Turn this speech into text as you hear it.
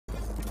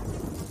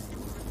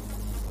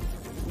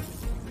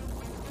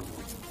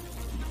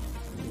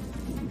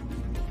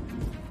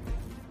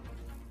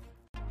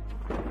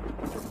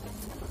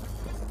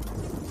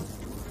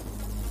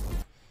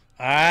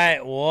All right,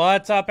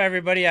 what's up,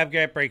 everybody? I've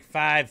got break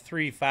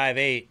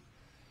 5358.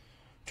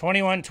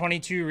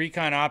 21-22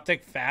 Recon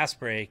Optic fast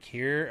break.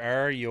 Here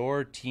are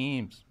your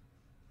teams.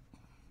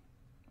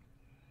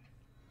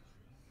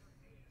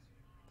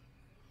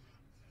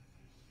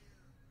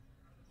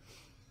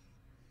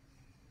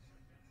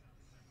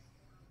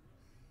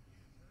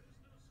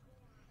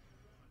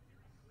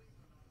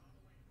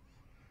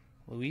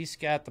 Luis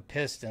got the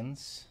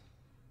Pistons.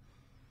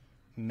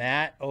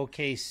 Matt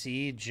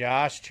OKC.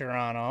 Josh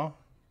Toronto.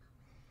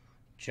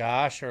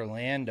 Josh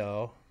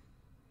Orlando.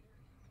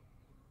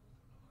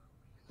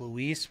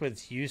 Luis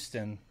with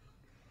Houston.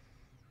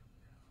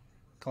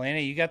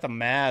 Kalena, you got the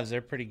Mavs.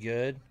 They're pretty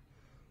good.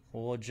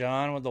 Well,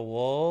 John with the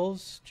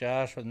Wolves.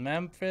 Josh with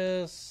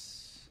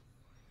Memphis.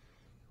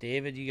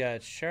 David, you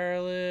got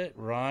Charlotte.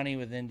 Ronnie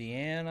with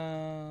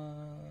Indiana.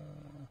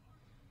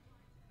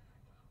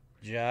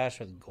 Josh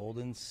with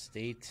Golden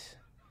State.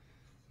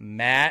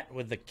 Matt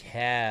with the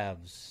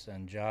Cavs.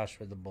 And Josh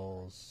with the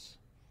Bulls.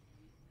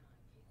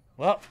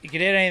 Well, you could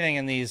hit anything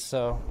in these,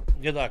 so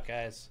good luck,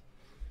 guys.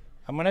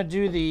 I'm going to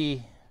do the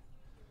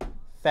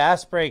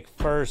fast break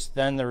first,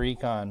 then the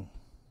Recon.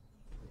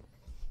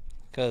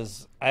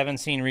 Because I haven't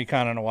seen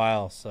Recon in a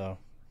while, so.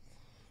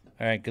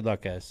 All right, good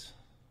luck, guys.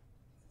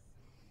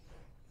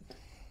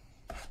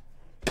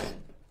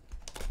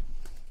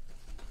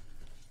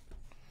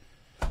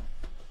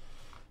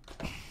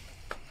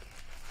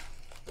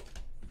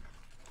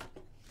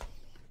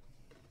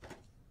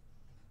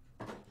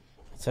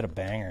 Let's hit a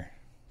banger.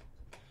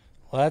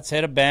 Let's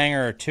hit a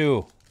banger or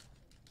two.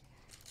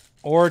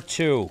 Or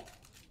two.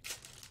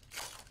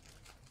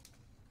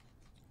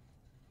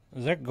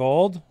 Is that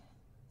gold?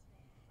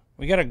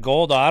 We got a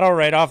gold auto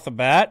right off the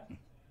bat.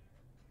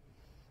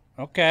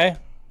 Okay.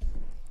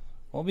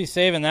 We'll be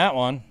saving that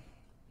one.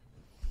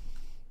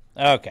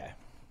 Okay.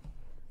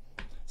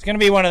 It's going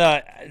to be one of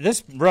the...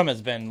 This room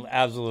has been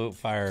absolute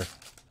fire.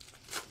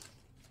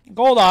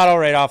 Gold auto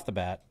right off the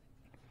bat.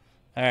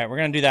 All right, we're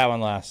going to do that one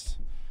last.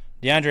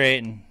 DeAndre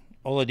Ayton,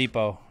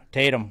 Oladipo,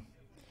 Tatum,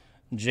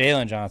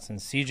 Jalen Johnson,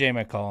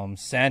 CJ McCollum,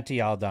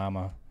 Santi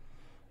Aldama,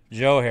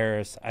 Joe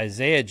Harris,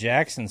 Isaiah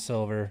Jackson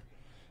Silver,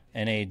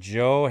 and a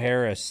Joe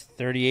Harris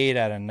 38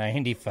 out of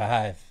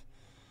 95.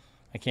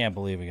 I can't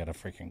believe we got a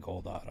freaking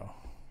gold auto.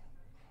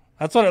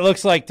 That's what it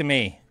looks like to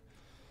me.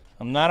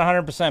 I'm not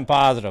 100%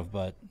 positive,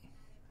 but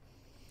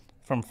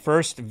from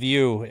first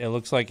view, it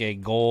looks like a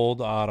gold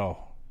auto.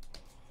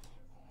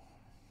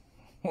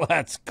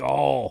 Let's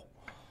go.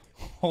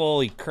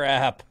 Holy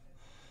crap.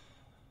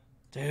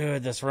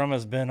 Dude, this room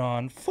has been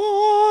on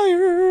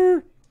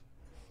fire.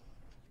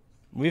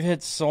 We've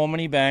hit so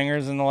many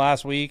bangers in the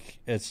last week.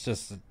 It's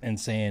just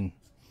insane.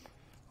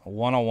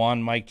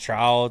 101 Mike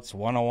Trouts,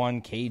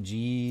 101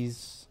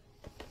 KGs.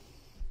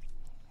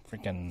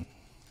 Freaking,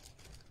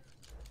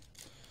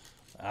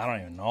 I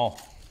don't even know.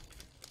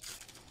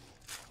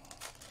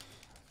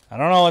 I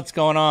don't know what's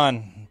going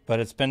on, but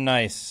it's been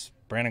nice.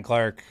 Brandon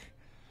Clark,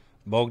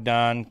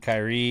 Bogdan,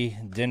 Kyrie,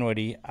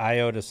 Dinwiddie,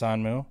 Ayo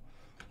Dosunmu,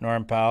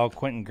 Norman Powell,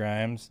 Quentin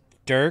Grimes,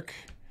 Dirk,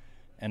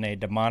 and a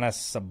Domantas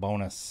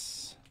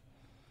Sabonis.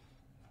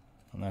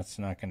 And that's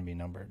not going to be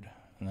numbered.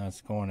 And that's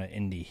going to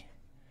Indy.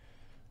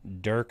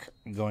 Dirk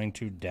going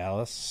to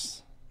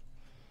Dallas.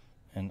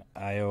 And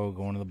Ayo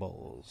going to the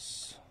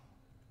Bulls.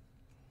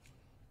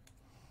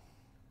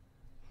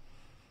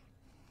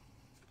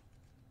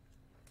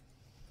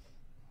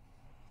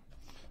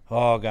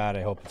 Oh, God,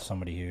 I hope it's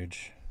somebody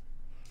huge.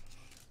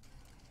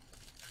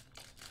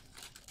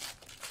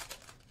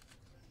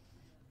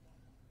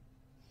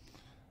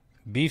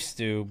 Beef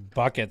Stew,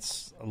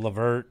 Buckets,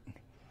 Levert,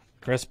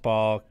 Chris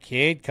Paul,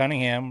 Cade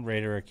Cunningham,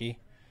 Raider rookie,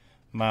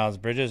 Miles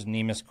Bridges,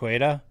 Neemias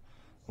Queta,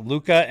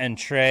 Luka and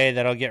Trey,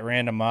 that'll get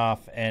random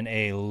off, and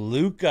a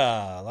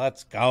Luka.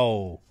 Let's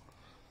go.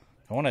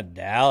 Going to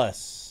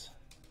Dallas.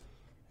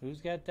 Who's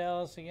got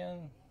Dallas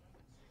again?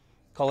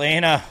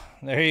 Kalena.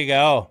 There you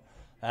go.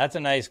 That's a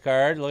nice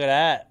card. Look at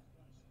that.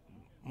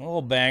 A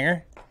little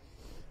banger.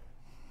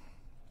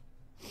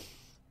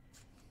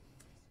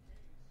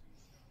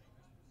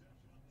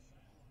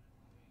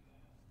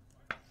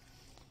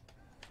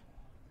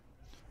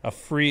 A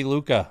free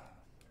Luka.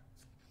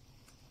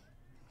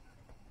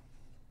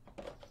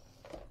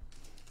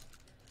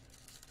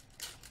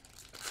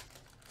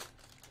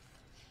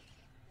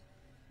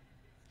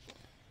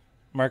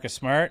 Marcus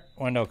Smart,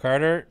 Wendell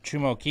Carter,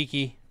 Chumo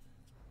Kiki,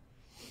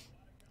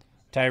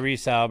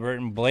 Tyrese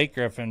Halliburton, Blake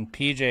Griffin,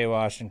 PJ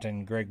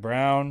Washington, Greg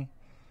Brown,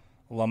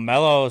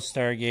 LaMelo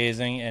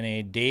stargazing, and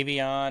a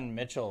Davion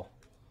Mitchell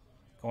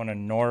going to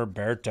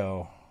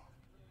Norberto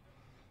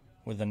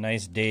with a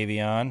nice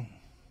Davion.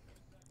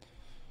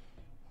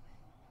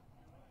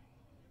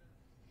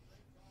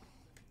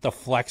 The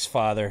Flex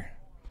Father.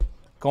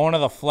 Going to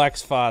the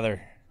Flex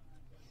Father.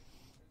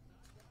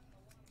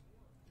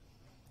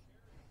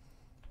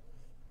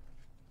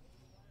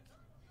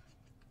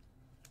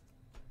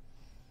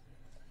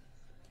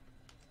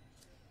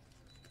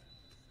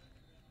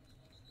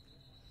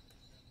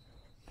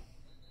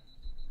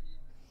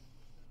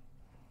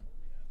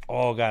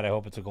 Oh, God, I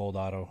hope it's a gold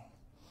auto.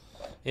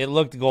 It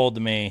looked gold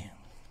to me.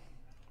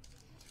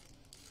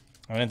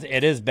 I mean,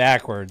 it is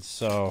backwards,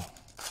 so.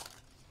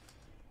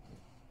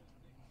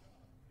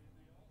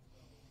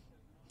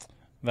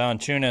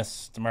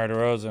 Valanciunas, DeMar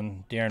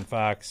DeRozan, De'Aaron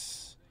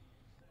Fox.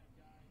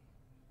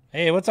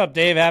 Hey, what's up,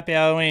 Dave? Happy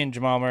Halloween.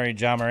 Jamal Murray,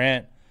 John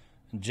Morant,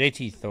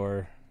 JT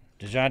Thor,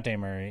 DeJounte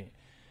Murray,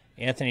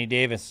 Anthony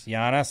Davis,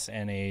 Giannis,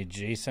 and a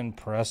Jason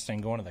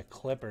Preston going to the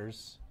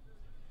Clippers.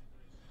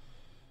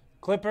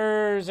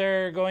 Clippers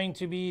are going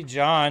to be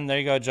John. There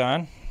you go,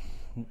 John,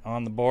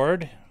 on the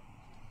board.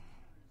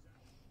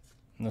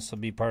 And this will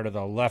be part of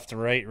the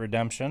left-right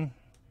redemption.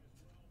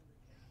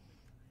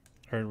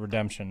 Or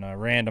redemption,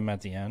 random at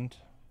the end.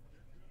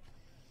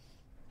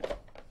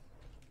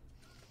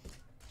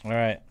 All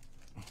right.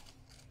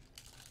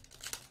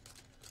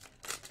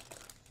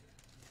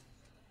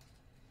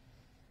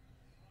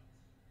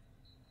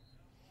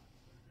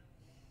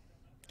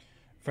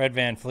 Fred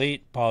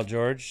VanVleet, Paul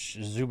George,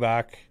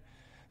 Zubac,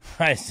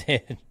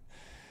 Isaiah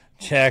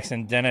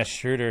Jackson, Dennis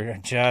Schroeder,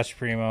 Josh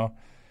Primo,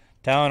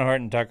 Talon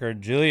Horton Tucker,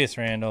 Julius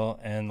Randle,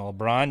 and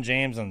LeBron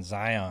James and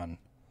Zion.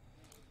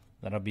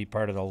 That'll be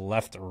part of the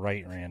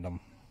left-right random.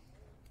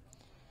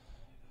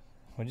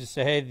 Would you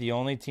say, hey, the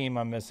only team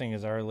I'm missing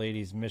is Our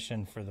Lady's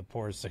Mission for the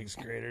poor sixth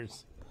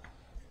graders?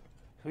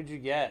 Who'd you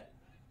get?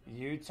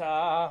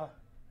 Utah?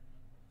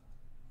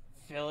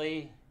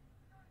 Philly?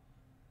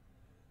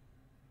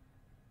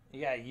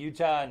 You got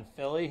Utah and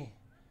Philly?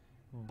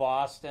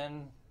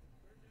 Boston?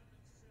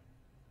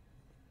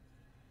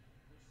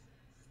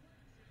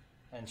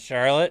 And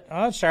Charlotte?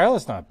 Oh,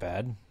 Charlotte's not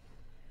bad.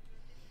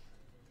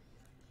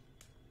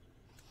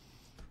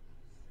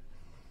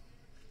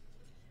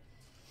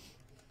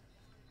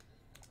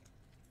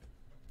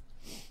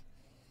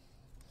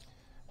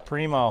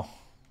 Primo.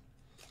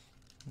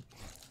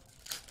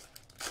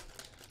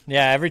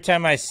 Yeah, every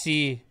time I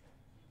see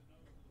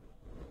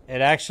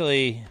it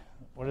actually,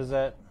 what is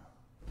that?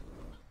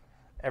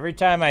 Every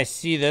time I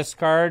see this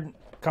card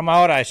come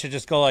out, I should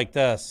just go like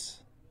this.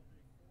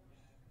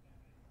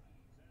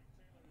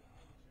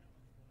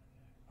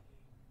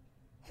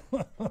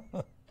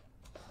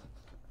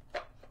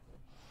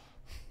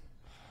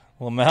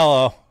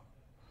 LaMelo.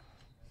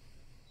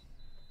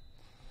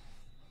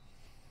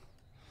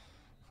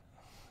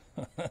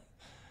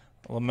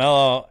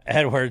 LaMelo,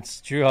 Edwards,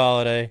 Drew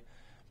Holiday,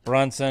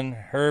 Brunson,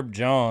 Herb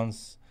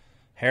Jones,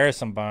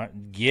 Harrison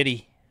Barnes,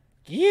 Giddy,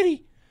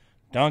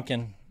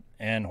 Duncan,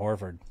 and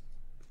Horford.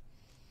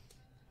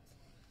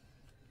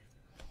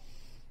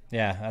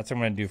 Yeah, that's what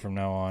I'm going to do from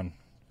now on.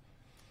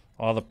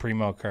 All the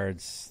Primo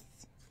cards,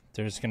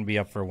 they're just going to be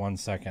up for 1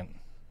 second.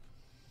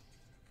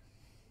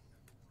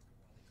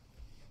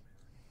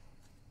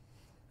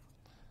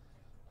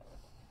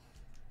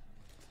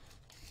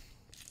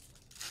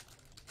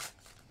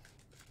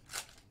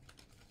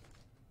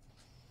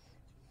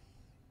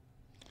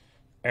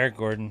 Eric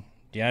Gordon,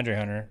 DeAndre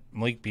Hunter,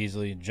 Malik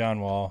Beasley, John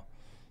Wall,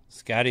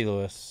 Scotty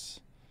Lewis,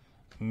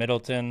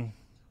 Middleton,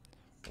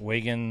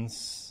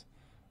 Wiggins,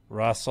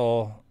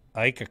 Russell,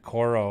 Ike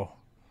Okoro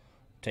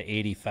to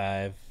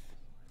 85.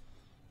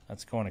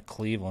 That's going to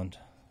Cleveland.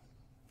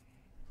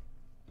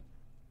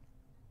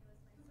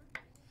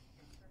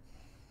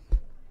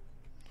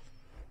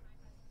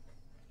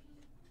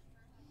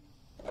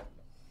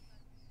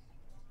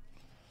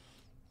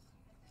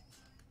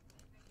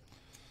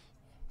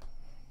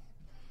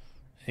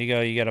 There you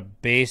go. You got a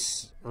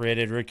base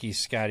rated rookie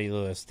Scotty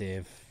Lewis,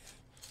 Dave.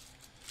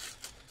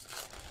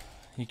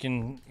 You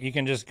can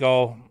just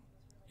go.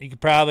 You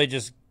could probably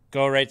just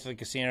go right to the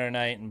casino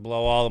tonight and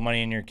blow all the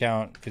money in your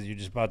account because you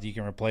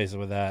can replace it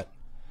with that.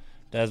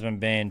 Desmond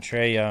Bain,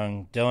 Trae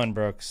Young, Dylan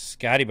Brooks,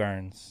 Scotty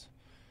Barnes,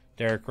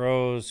 Derrick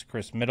Rose,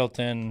 Chris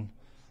Middleton,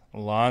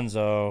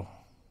 Lonzo.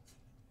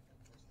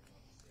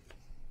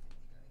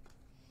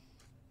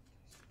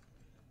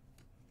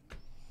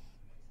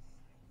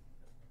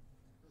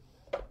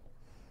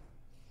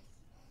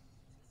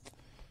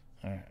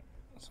 All right,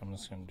 so I'm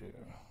just going to do.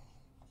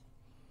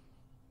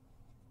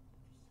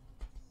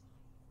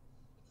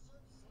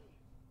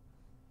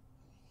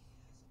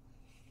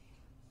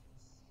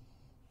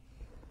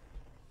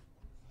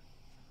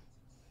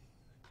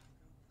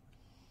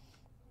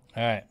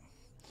 All right,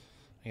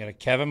 I got a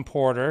Kevin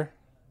Porter,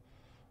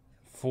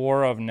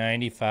 4 of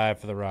 95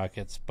 for the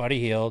Rockets. Buddy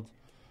Hield,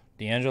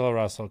 D'Angelo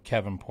Russell,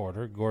 Kevin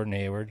Porter, Gordon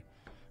Hayward,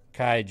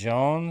 Kai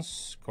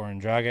Jones,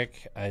 Goran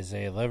Dragic,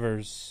 Isaiah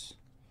Livers.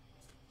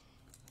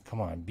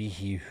 Come on, be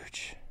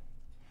huge.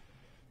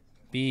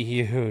 Be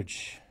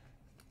huge.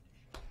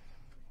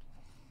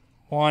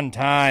 One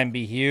time,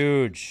 be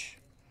huge.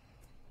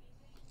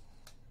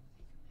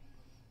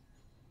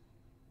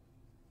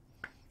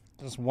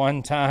 Just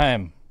one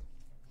time.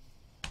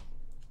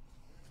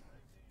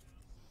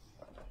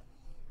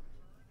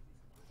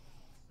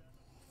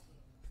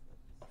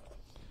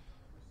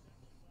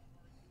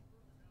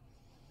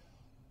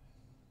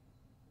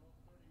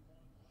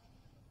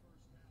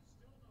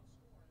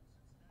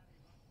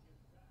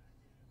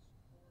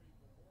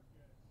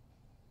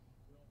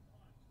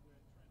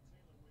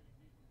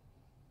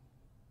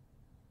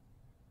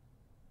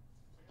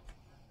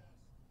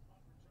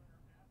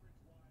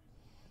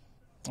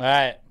 All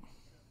right.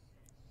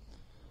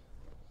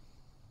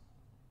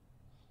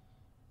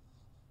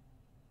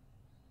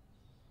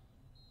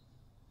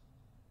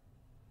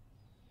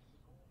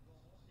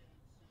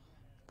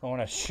 Going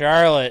to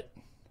Charlotte.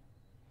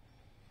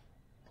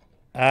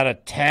 Out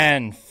of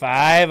 10.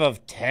 5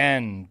 of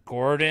 10.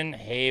 Gordon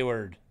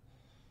Hayward.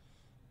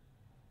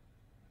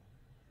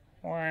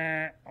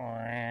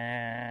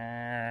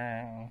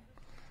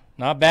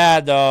 Not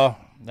bad, though.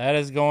 That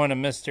is going to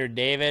Mr.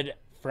 David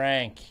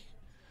Frank.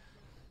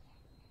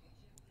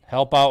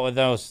 Help out with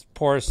those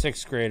poor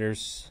 6th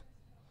graders.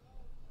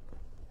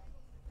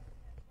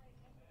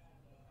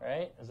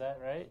 Right? Is that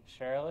right?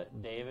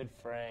 Charlotte, David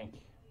Frank.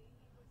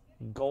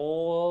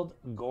 Gold,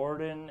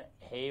 Gordon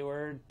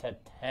Hayward to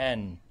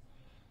 10.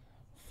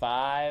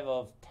 5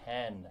 of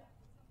 10.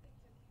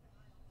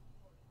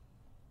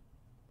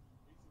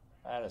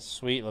 That is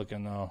sweet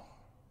looking, though.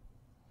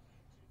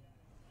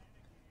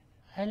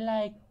 I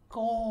like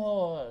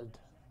gold.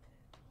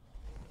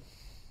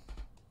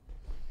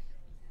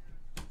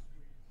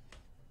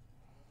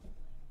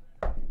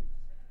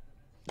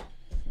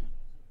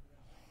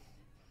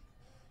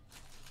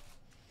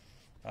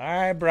 All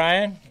right,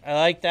 Brian. I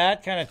like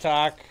that kind of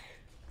talk.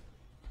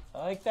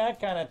 I like that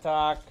kind of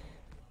talk.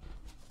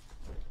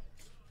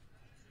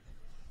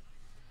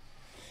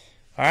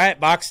 All right,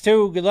 box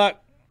 2. Good luck.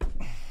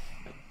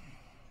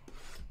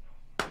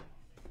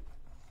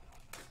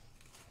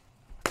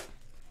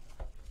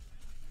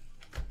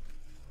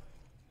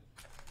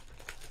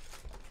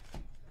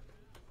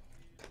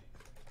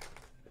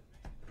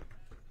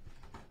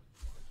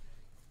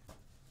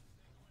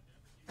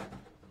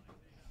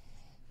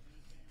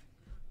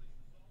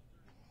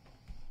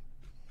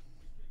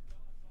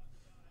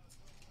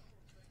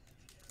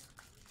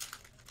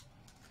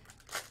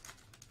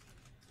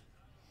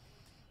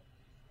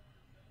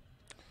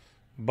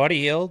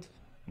 Buddy Hield,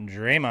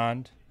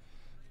 Draymond,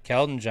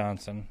 Keldon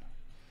Johnson,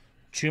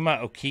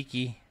 Chuma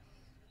Okeke,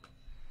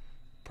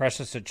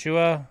 Precious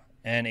Achua,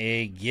 and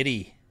a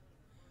Giddey.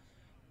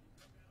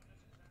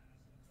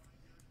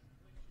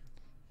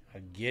 A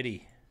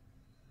Giddey.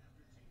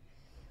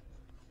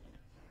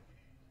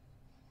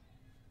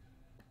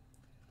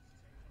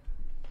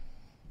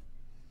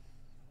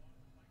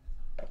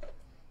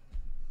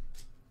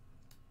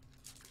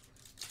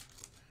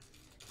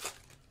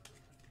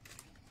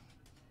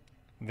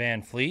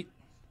 Van Fleet,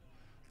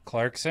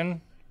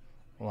 Clarkson,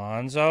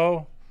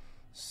 Lonzo,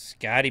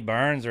 Scotty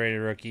Barnes, rated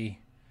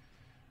rookie,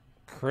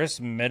 Chris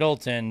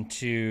Middleton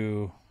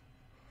to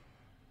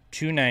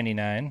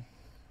 299,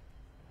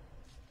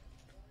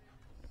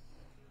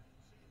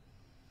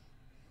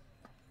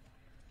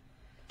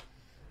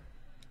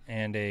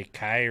 and a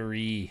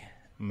Kyrie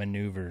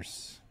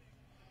Maneuvers.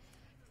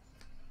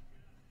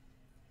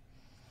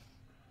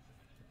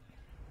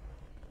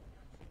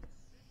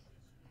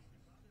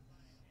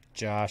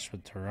 Josh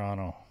with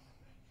Toronto.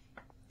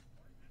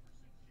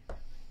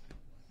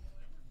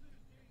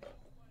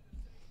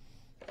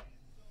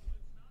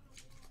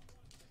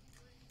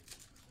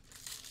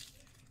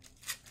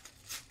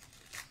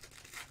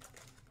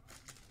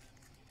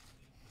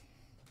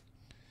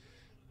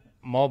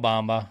 Mo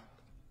Bamba,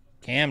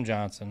 Cam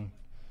Johnson,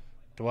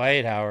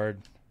 Dwight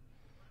Howard,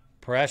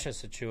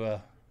 Precious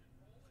Achua,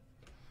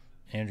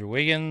 Andrew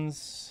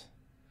Wiggins,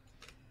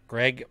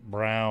 Greg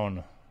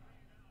Brown.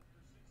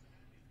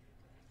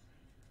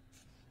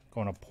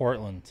 Going to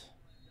Portland.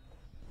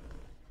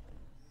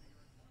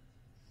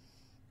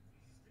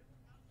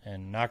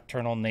 And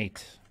Nocturnal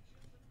Nate.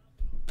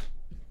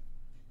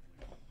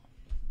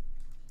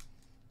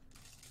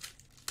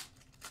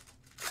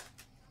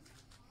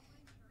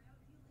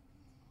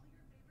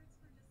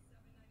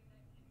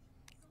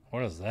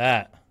 What is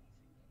that?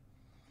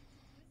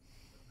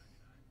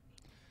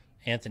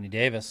 Anthony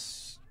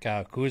Davis,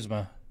 Kyle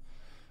Kuzma,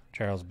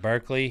 Charles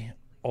Barkley,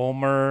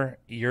 Omer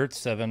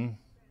Yurtseven,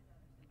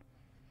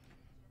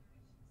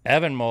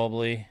 Evan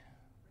Mobley,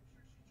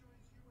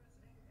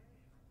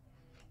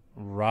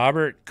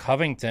 Robert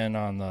Covington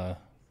on the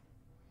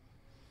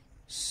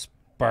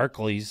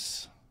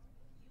Sparklies.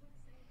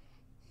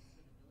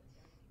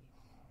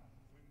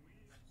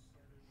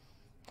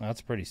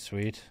 That's pretty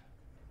sweet.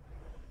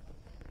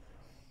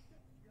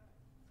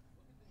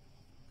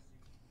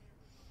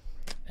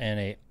 And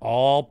a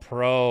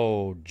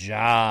all-pro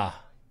Ja.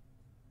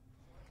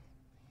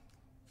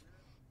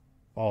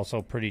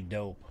 Also pretty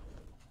dope.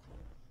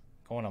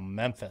 Going to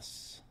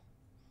Memphis.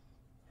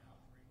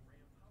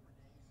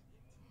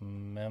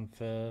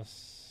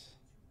 Memphis.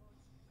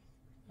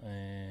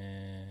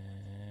 And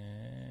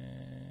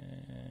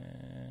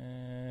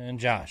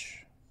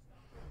Josh.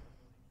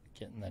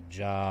 Getting the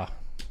Ja.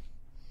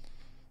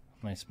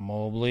 Nice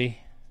Mobley.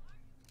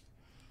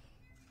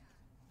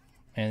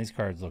 Man, these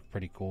cards look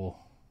pretty cool.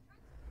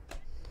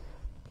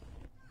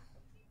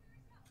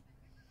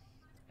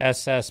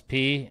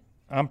 SSP.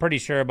 I'm pretty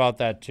sure about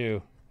that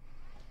too.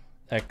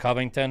 That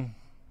Covington.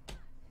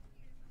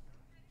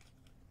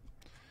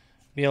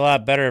 Be a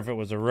lot better if it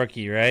was a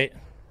rookie, right?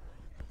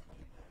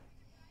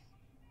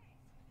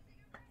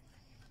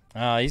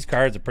 These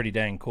cards are pretty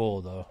dang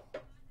cool, though.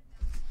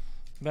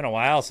 been a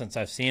while since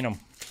I've seen him.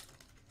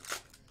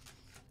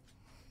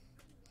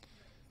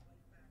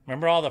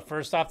 Remember all the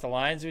first off the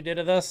lines we did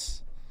of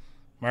this?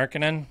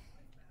 Markkanen,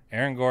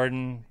 Aaron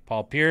Gordon,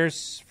 Paul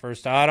Pierce,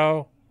 first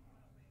auto.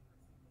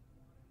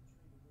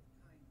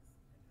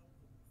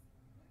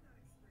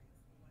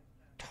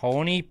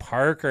 Tony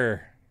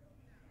Parker,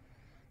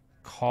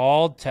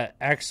 called to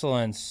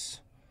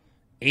excellence.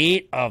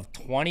 8 of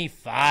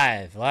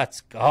 25.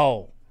 Let's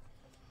go.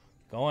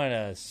 Going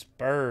to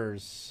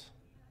Spurs.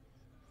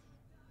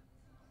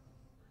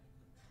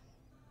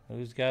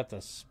 Who's got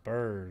the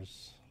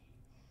Spurs?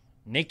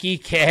 Nicky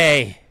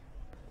K.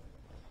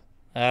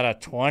 Out of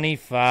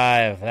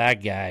 25.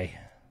 That guy.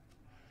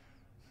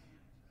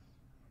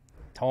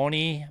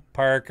 Tony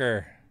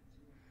Parker.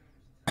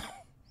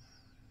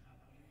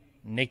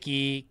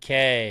 Nicky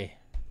K.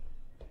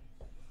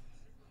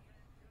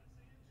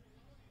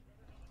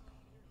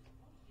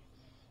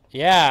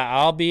 Yeah,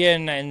 I'll be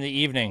in the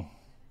evening.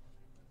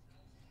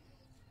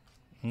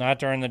 Not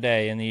during the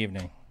day, in the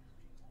evening.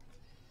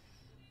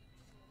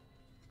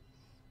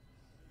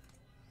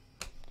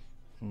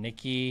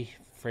 Nicky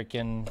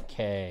freaking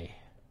K.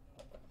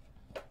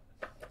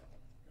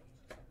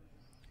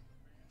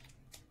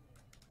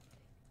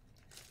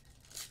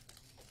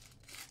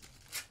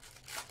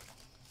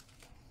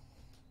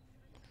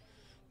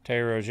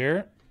 Terry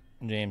Rozier,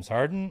 James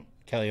Harden,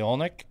 Kelly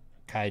Olynyk,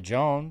 Kai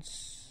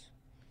Jones,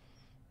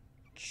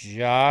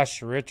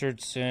 Josh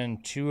Richardson,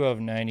 2 of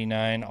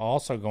 99,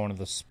 also going to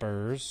the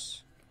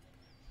Spurs.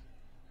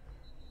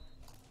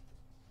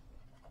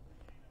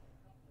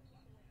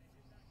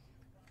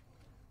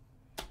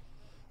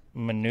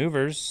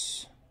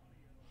 Maneuvers,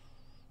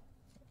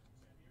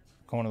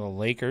 going to the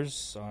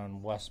Lakers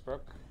on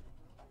Westbrook.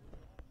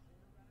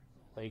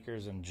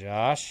 Lakers and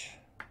Josh.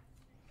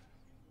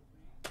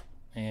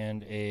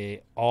 And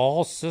a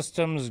all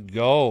systems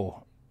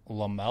go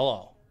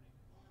LaMelo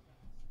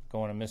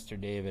going to Mr.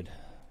 David.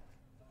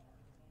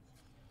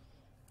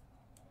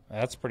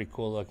 That's a pretty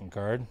cool looking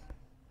card.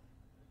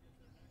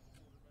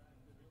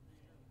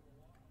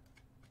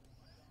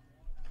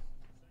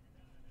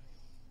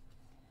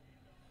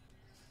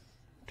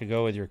 To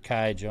go with your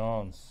Kai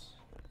Jones.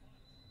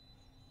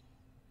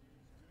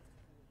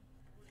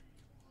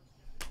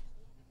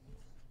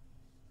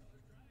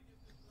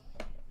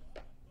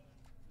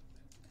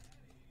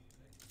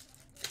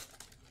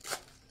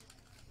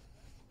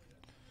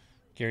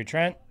 Gary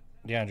Trent,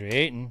 DeAndre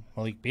Ayton,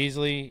 Malik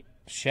Beasley,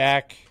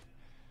 Shaq,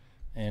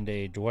 and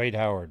a Dwight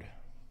Howard.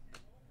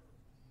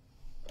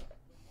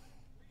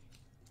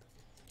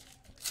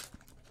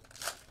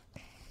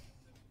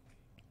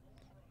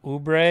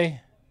 Oubre,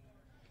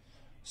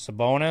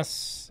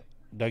 Sabonis,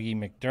 Dougie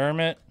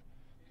McDermott,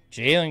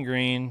 Jalen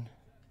Green,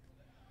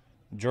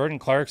 Jordan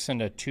Clarkson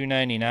to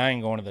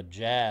 299 going to the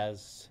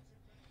Jazz,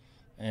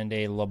 and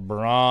a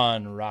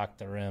LeBron rock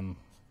the rim.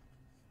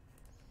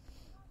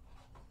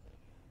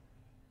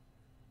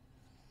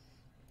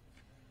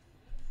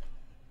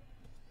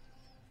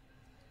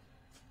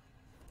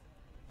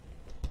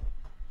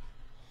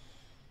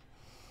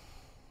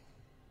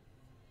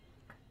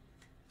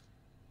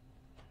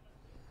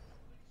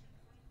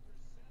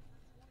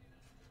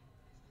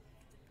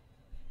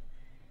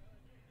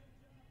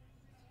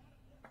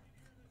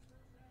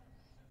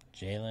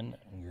 Jalen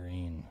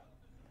Green.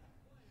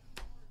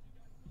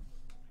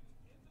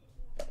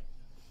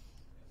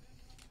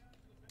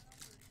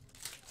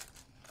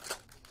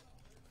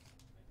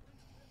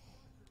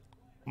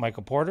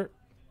 Michael Porter,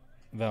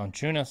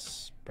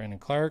 Valanciunas, Brandon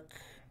Clark,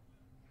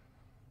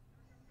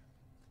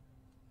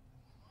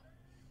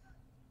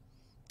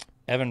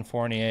 Evan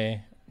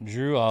Fournier,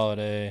 Drew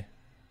Holiday,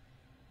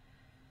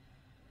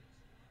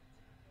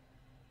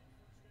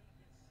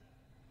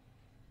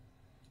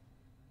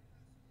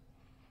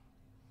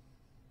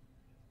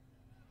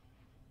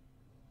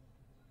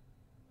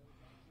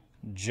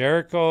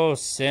 Jericho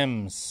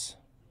Sims,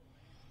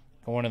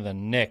 going to the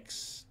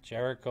Knicks.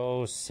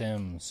 Jericho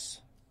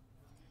Sims.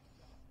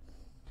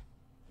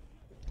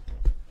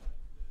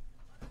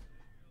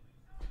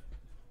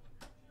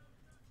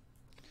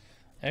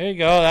 There you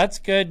go. That's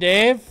good,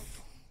 Dave.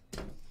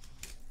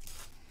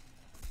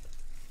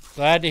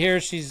 Glad to hear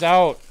she's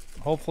out.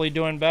 Hopefully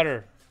doing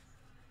better.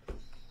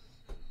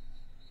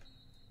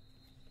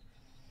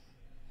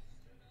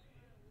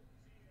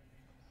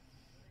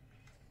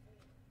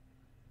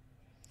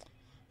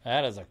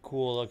 That is a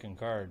cool looking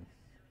card.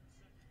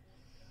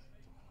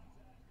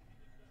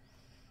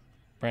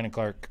 Brandon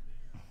Clark.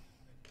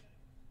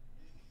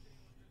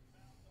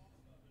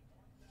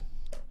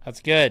 That's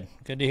good.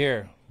 Good to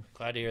hear.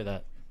 Glad to hear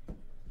that.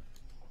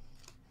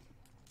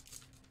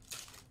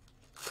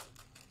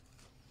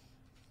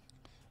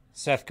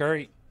 Seth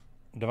Curry,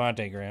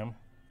 Devontae Graham,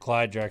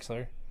 Clyde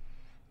Drexler,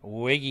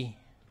 Wiggy,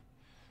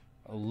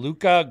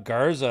 Luka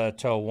Garza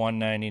to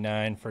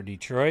 199 for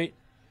Detroit,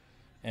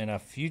 and a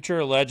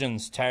future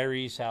Legends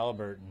Tyrese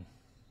Halliburton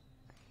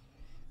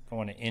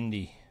going to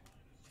Indy.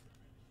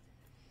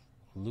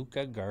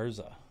 Luka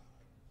Garza.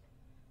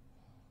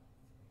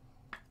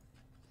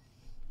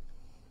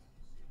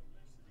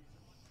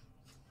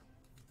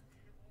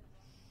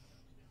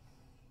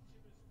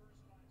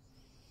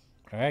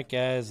 All right,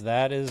 guys,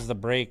 that is the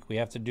break. We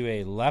have to do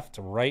a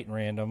left-right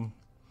random,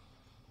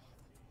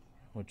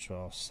 which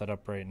I'll set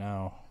up right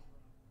now.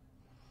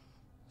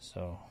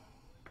 So,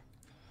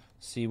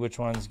 see which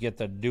ones get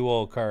the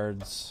dual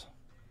cards.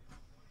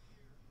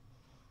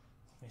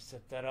 Let me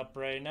set that up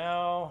right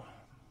now.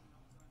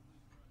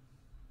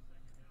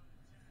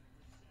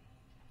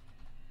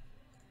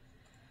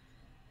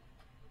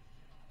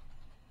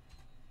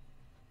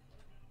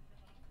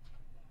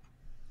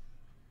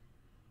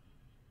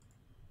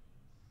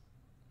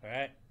 All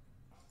right.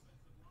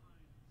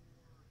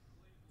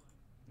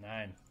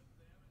 9.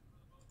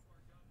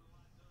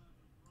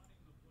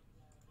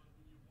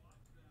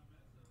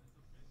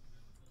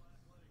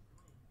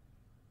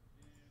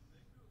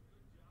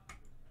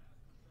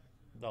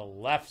 The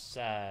left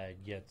side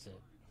gets it.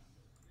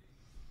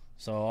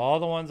 So all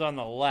the ones on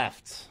the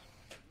left.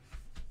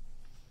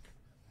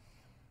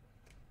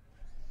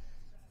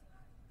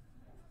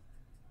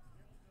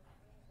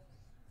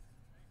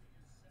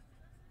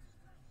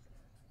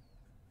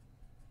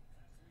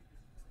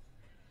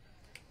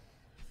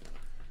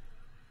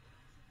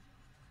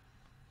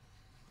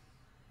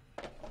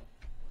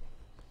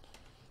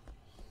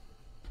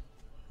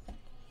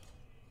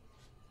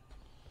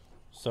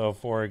 So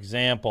for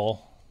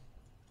example,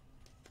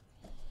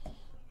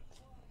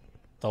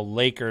 the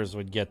Lakers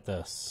would get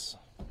this.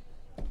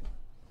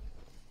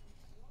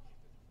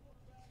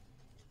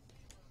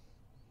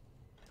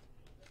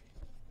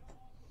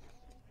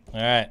 All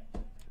right,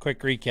 quick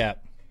recap.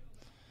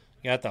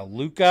 You got the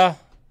Luka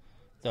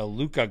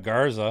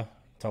Garza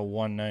to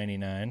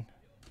 199.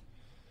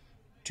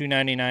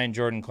 299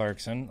 Jordan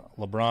Clarkson.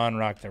 LeBron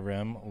Rock the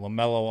Rim.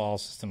 LaMelo All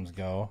Systems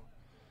Go.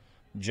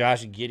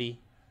 Josh Giddey.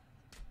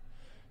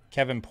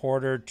 Kevin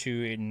Porter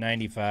to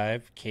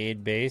 95.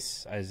 Cade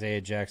Base.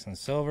 Isaiah Jackson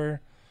Silver.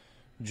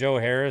 Joe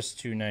Harris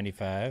to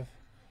 95.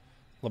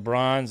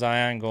 LeBron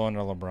Zion going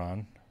to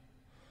LeBron.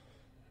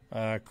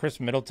 Chris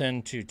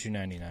Middleton to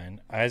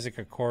 299. Isaac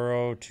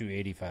Okoro to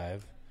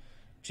 85.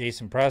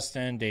 Jason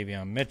Preston,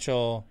 Davion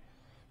Mitchell.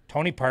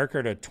 Tony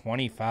Parker to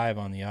 25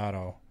 on the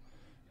auto.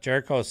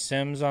 Jericho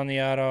Sims on the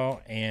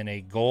auto. And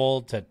a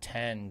gold to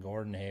 10,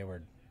 Gordon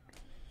Hayward.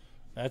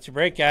 That's your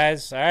break,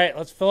 guys. All right,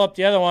 let's fill up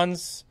the other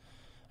ones.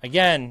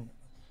 Again,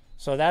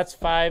 so that's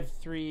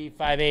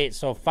 5358.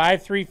 So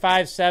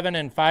 5357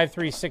 and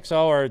 5360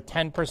 are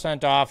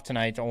 10% off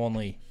tonight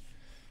only.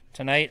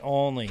 Tonight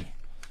only.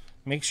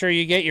 Make sure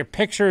you get your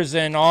pictures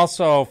in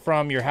also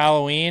from your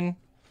Halloween.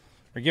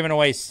 We're giving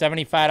away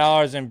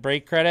 $75 in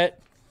break credit.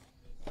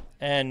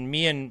 And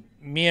me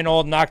and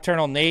old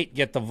Nocturnal Nate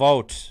get the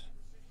vote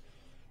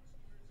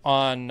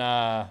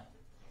on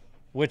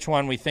which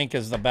one we think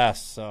is the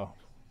best. So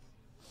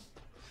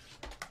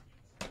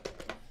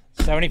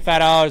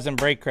 $75 in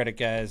break credit,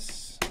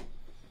 guys.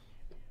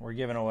 We're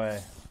giving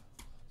away.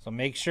 So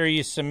make sure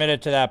you submit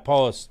it to that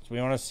post. We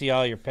want to see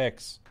all your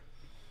picks.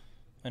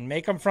 And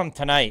make them from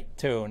tonight,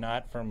 too,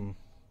 not from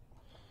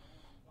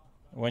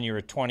when you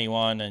were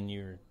 21 and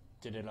you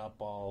did it up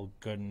all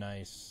good and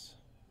nice.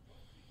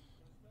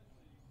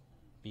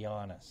 Be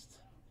honest.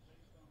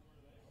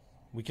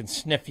 We can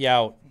sniff you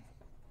out.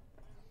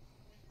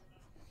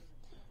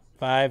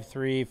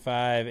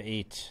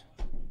 5358.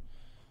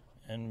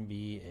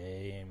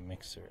 NBA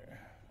Mixer.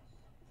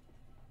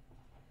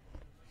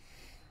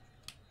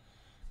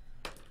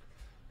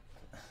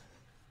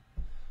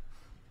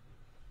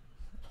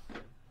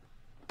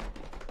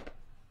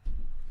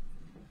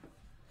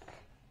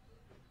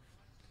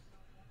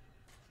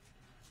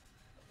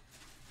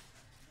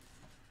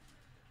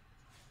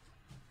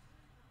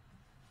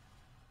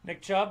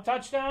 Nick Chubb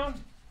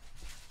touchdown.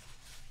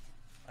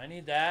 I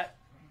need that.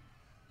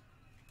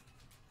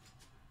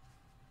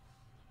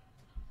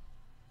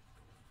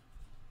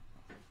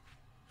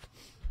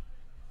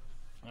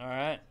 All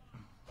right.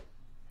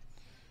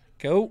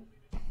 Go. All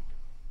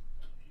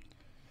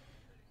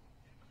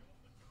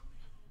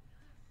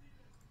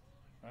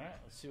right,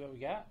 let's see what we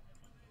got.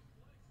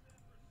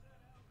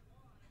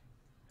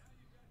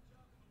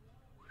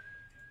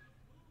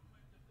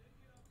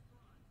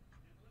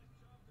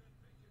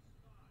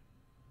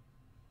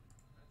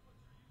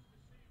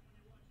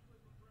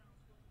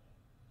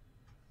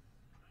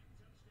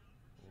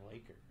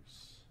 Lakers.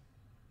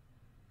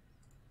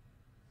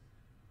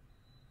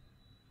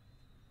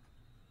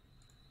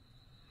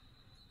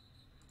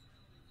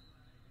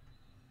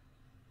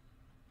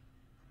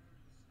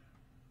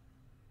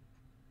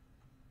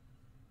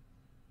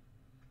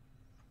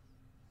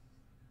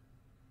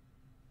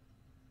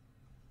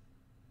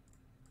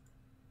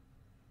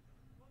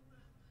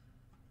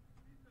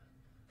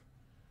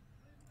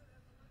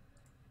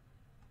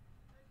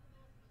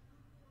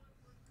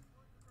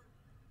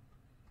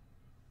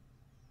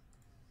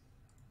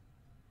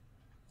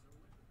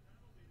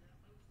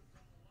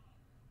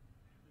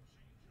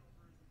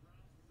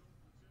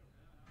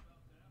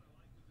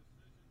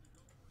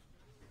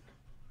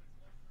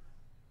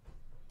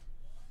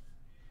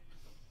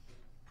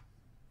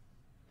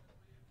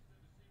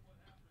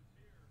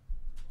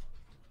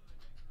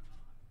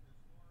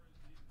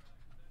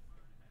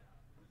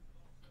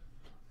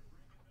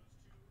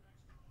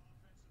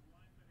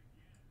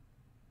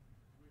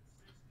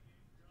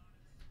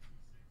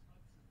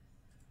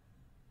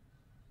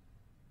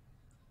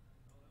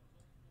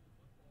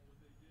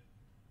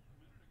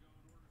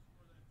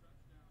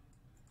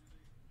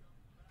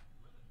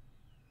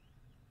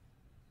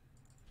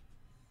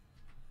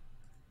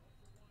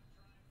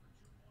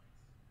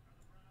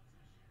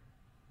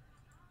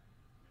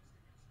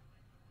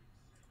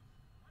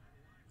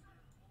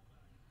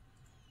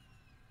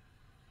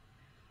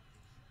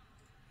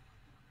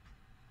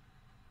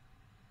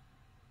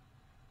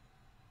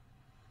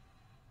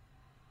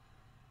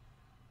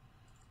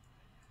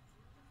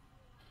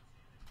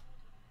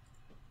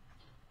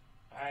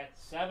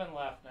 7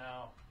 left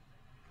now.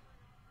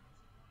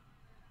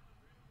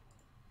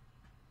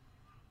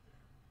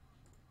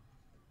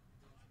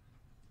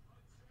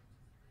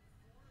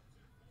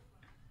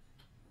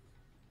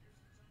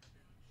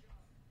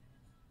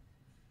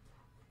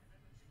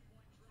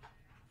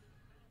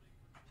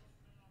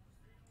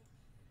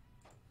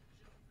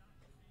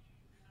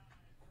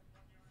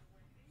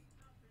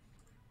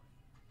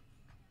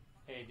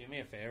 Hey, do me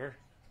a favor,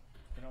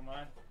 if you don't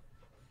mind.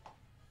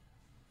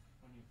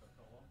 When you put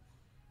the one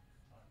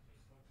on Facebook,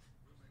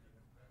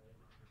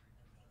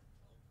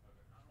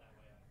 that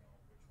way I know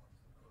which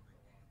one's the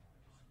one. Thanks.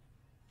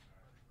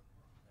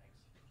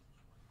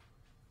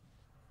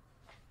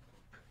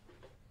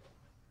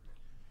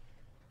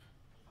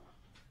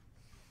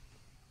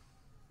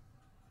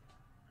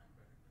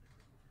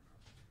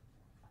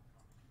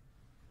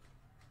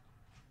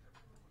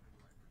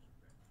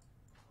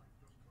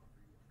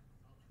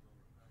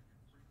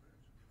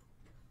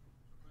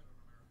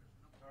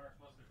 Tarek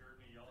must have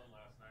heard me yelling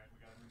last night. We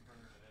got a new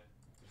printer today.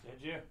 Did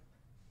you?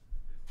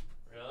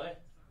 Really? Yeah.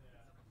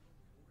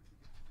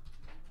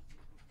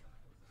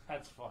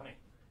 That's funny.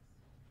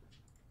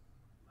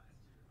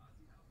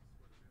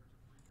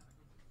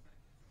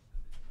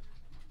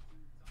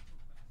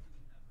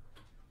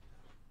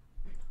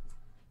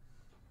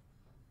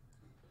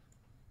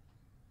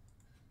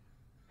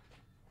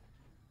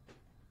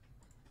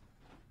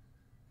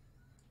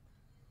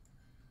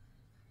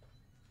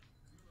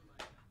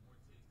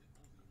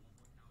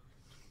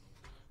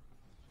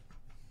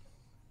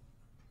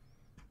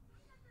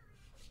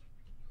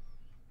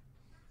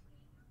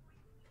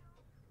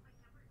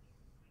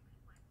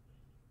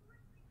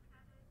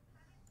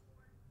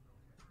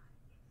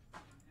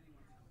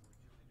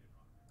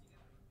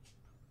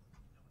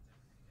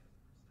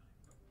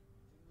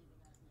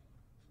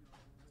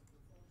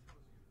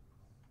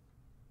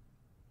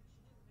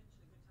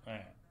 All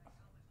right.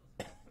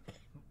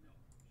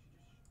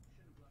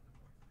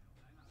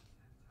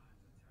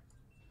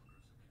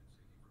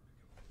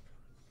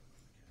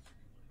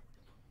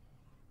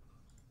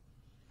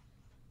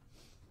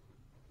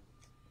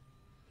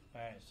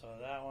 All right, so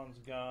that one's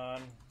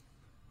gone.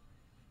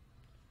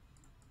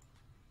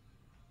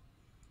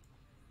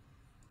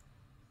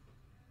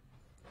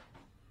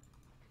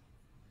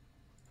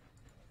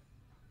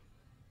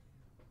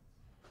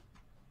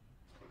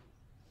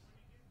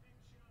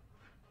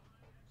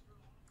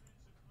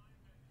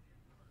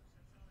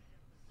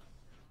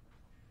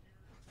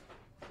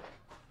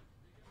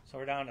 So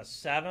we're down to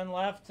 7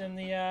 left in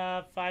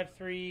the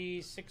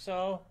 5360.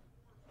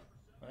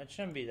 That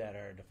shouldn't be that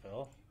hard to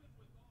fill.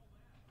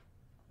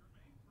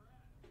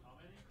 How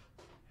many?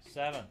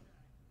 7. I think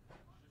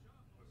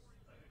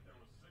there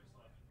was 6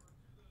 left,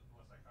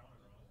 unless I counted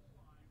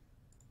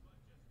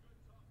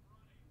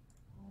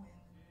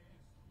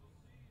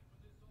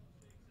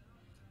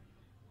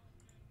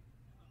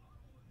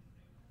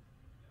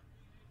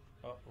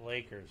wrong. Oh,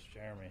 Lakers,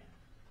 Jeremy.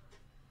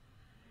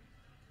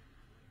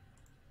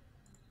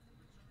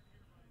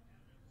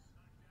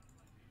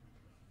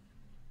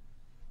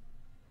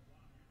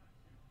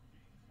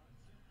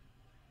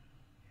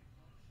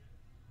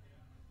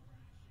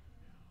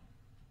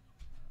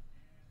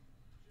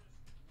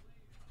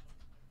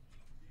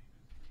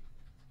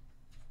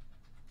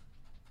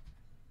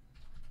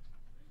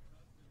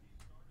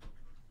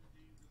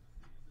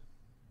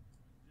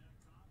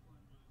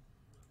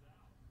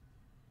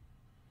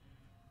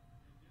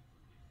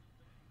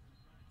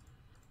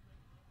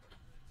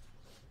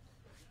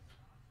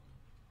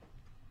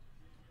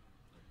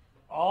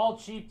 All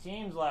cheap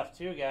teams left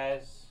too,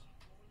 guys.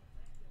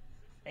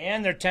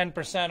 And they're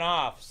 10%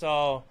 off.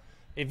 So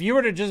if you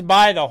were to just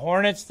buy the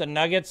Hornets, the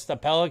Nuggets, the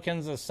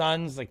Pelicans, the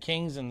Suns, the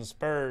Kings, and the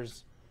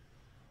Spurs,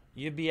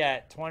 you'd be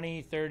at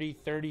 20, 30,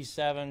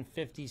 37,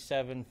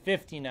 57,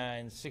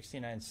 59,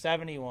 69,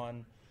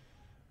 71,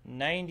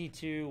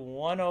 92,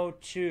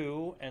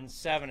 102, and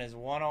 7 is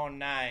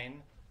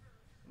 109.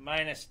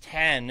 Minus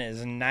 10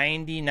 is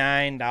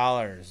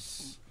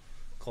 $99.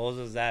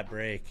 Closes that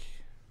break.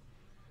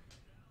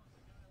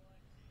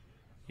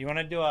 You want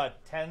to do a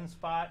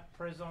 10-spot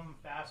Prism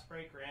fast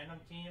break random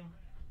team?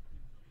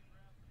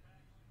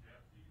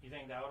 You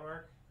think that would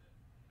work?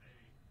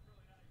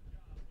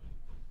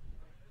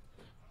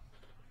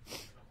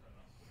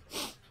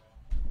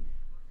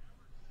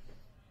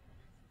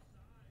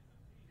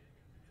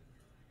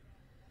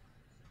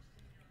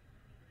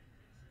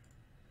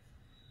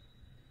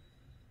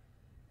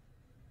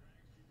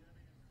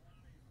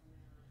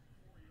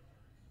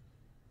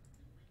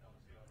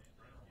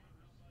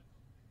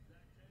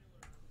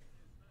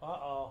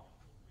 Uh-oh.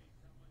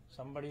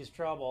 Somebody's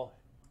trouble.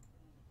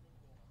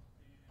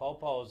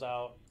 Popo's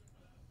out.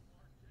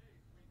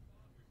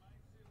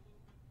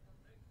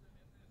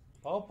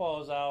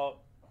 Popo's out.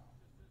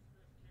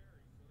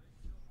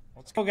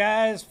 Let's go,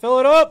 guys. Fill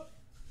it up.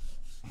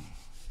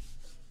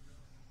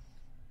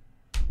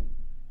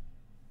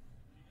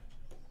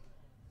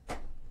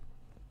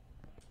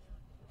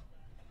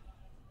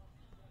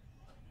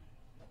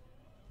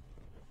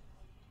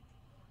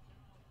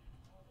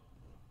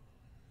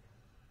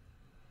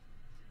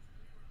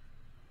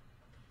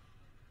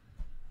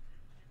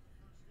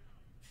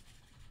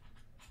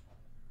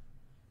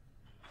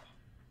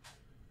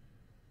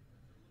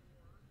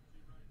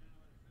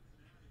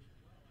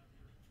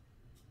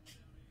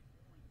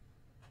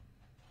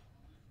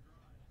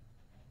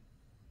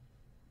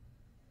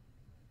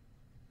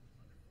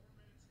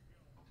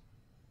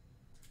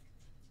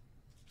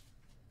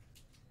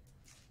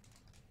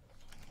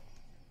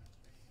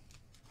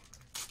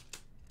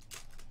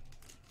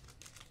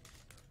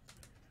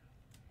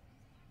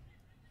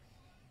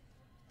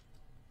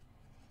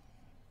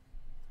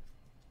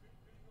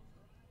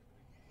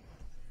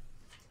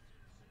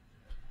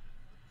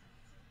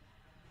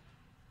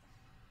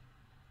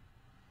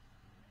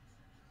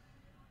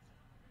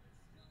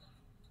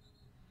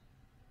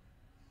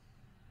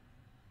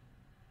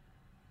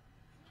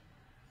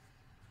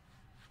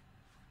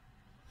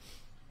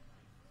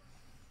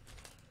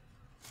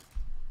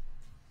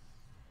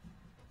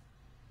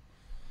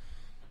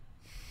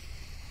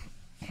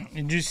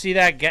 Did you see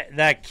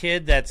that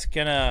kid that's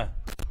gonna,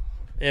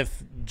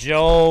 if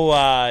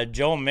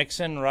Joe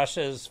Mixon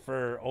rushes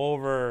for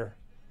over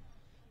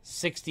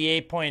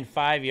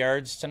 68.5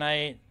 yards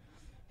tonight,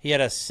 he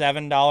had a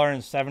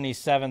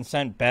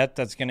 $7.77 bet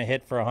that's gonna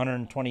hit for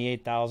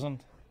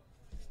 128,000.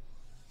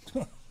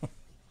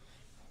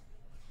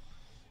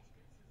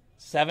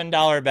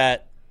 $7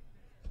 bet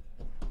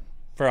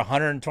for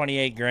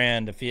 128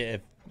 grand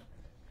if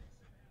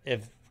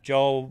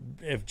Joe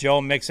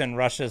Mixon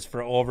rushes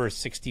for over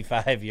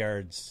 65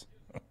 yards.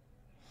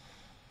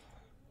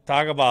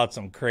 Talk about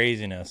some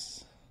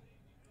craziness.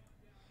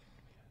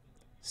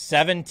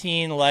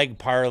 17 leg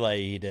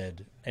parlay he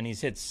did, and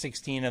he's hit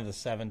 16 of the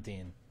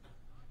 17.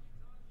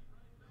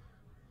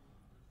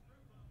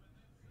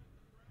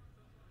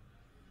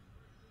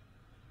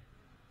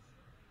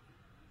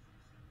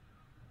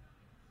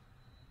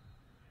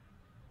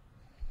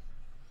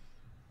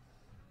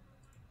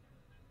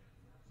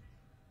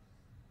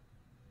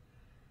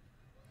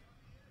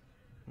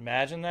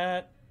 Imagine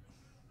that.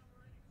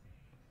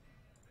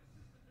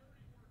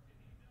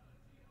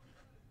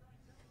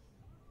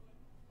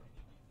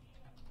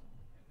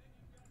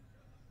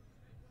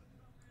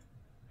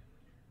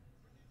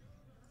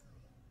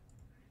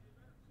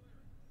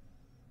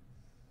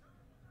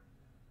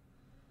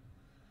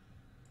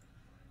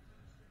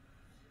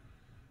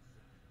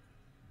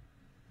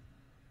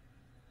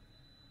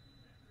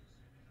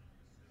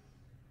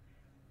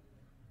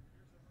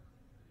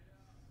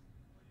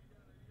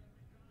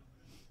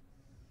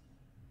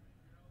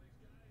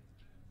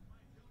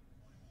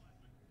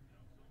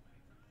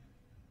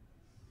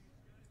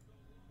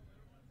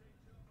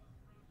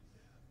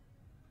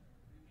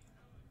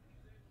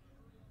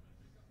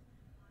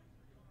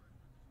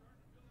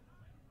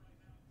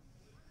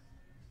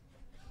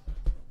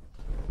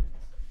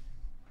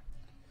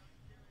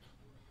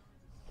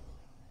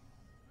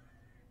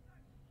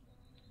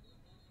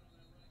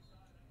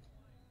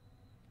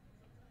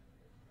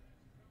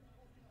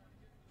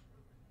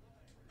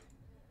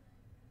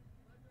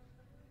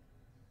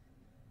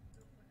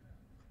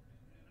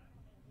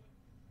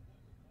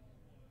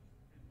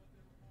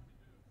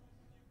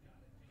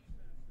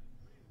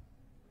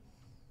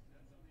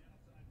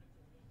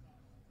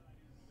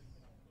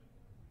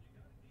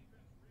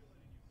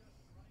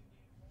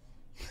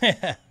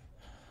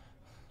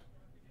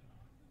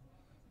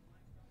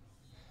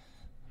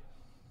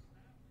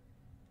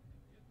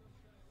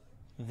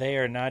 They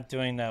are not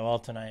doing that well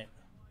tonight.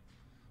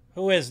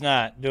 Who is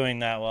not doing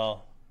that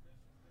well?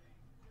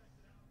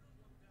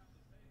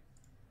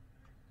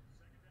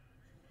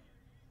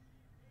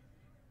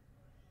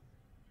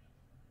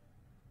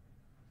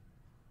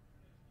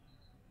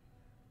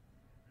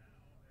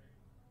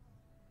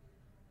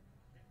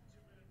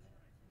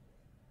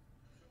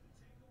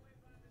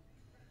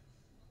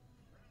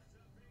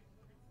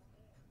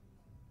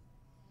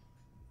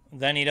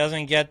 Then he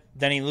doesn't get.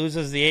 Then he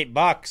loses the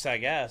 $8, I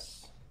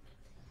guess.